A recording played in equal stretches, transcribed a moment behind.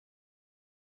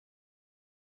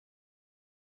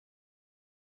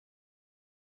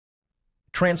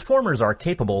Transformers are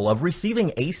capable of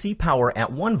receiving AC power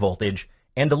at one voltage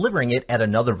and delivering it at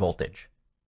another voltage.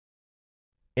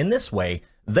 In this way,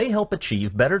 they help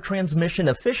achieve better transmission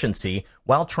efficiency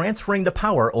while transferring the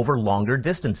power over longer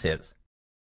distances.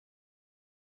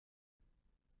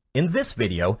 In this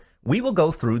video, we will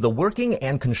go through the working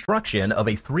and construction of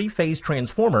a three-phase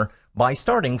transformer by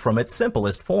starting from its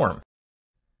simplest form.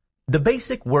 The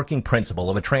basic working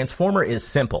principle of a transformer is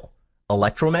simple: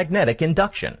 electromagnetic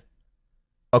induction.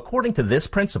 According to this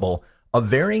principle, a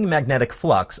varying magnetic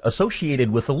flux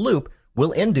associated with a loop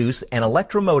will induce an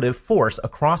electromotive force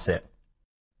across it.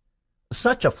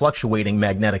 Such a fluctuating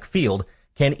magnetic field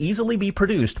can easily be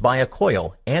produced by a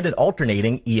coil and an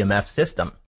alternating EMF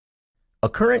system. A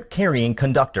current-carrying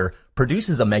conductor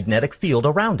produces a magnetic field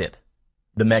around it.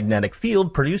 The magnetic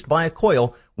field produced by a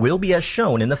coil will be as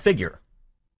shown in the figure.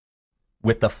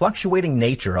 With the fluctuating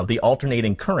nature of the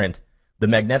alternating current, the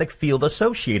magnetic field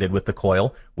associated with the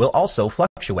coil will also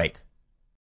fluctuate.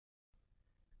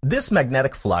 This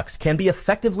magnetic flux can be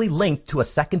effectively linked to a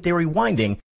secondary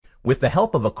winding with the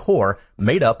help of a core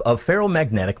made up of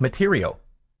ferromagnetic material.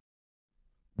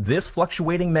 This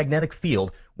fluctuating magnetic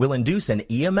field will induce an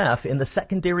EMF in the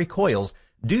secondary coils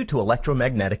due to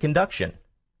electromagnetic induction.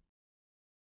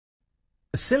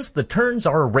 Since the turns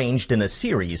are arranged in a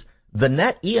series, the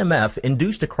net EMF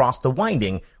induced across the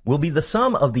winding will be the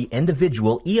sum of the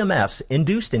individual EMFs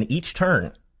induced in each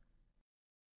turn.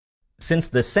 Since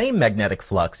the same magnetic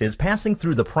flux is passing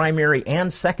through the primary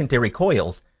and secondary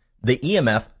coils, the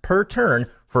EMF per turn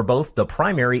for both the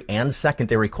primary and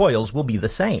secondary coils will be the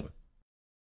same.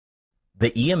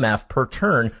 The EMF per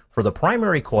turn for the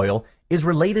primary coil is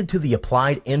related to the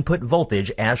applied input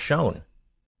voltage as shown.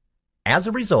 As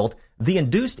a result, the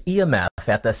induced EMF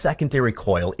at the secondary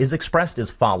coil is expressed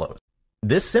as follows.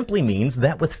 This simply means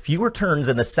that with fewer turns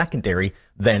in the secondary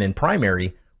than in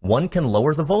primary, one can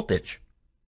lower the voltage.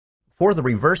 For the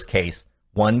reverse case,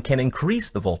 one can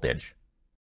increase the voltage.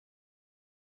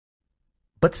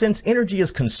 But since energy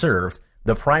is conserved,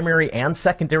 the primary and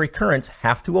secondary currents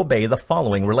have to obey the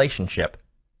following relationship.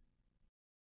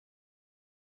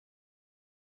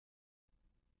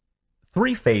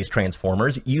 Three-phase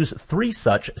transformers use three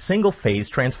such single-phase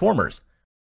transformers,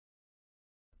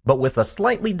 but with a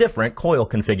slightly different coil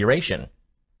configuration.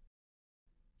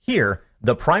 Here,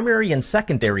 the primary and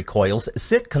secondary coils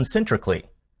sit concentrically.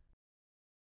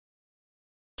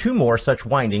 Two more such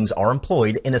windings are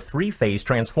employed in a three-phase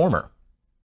transformer.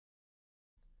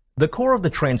 The core of the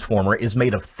transformer is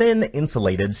made of thin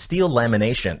insulated steel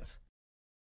laminations.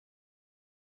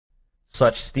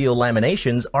 Such steel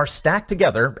laminations are stacked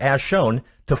together, as shown,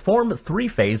 to form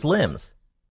three-phase limbs.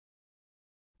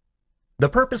 The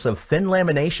purpose of thin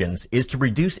laminations is to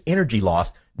reduce energy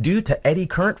loss due to eddy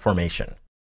current formation.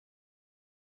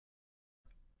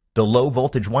 The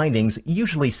low-voltage windings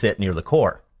usually sit near the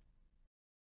core.